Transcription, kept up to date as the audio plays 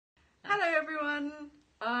Hello everyone,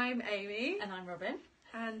 I'm Amy. And I'm Robin.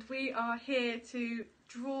 And we are here to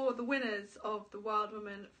draw the winners of the Wild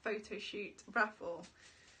Woman photo shoot raffle.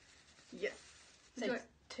 Yes. So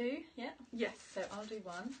two, yeah? Yes. So I'll do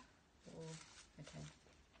one. Oh, okay.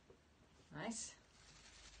 Nice.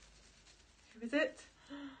 Who is it?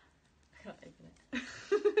 I can't open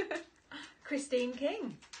it. Christine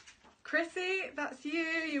King. Chrissy, that's you.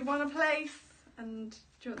 You won a place. And do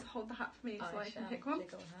you want to hold the hat for me so I can pick one?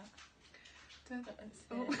 Jiggle hat.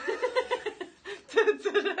 Oh.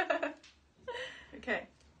 Okay,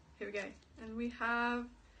 here we go. And we have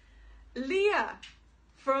Leah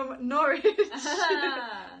from Norwich.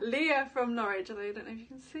 Leah from Norwich, although I don't know if you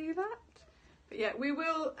can see that. But yeah, we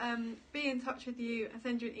will be in touch with you and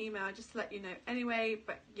send you an email just to let you know anyway.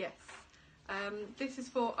 But yes, this is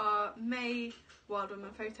for our May Wild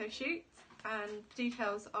Woman photo shoot, and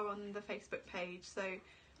details are on the Facebook page. So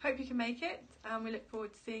hope you can make it, and we look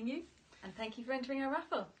forward to seeing you. And thank you for entering our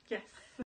raffle. Yes.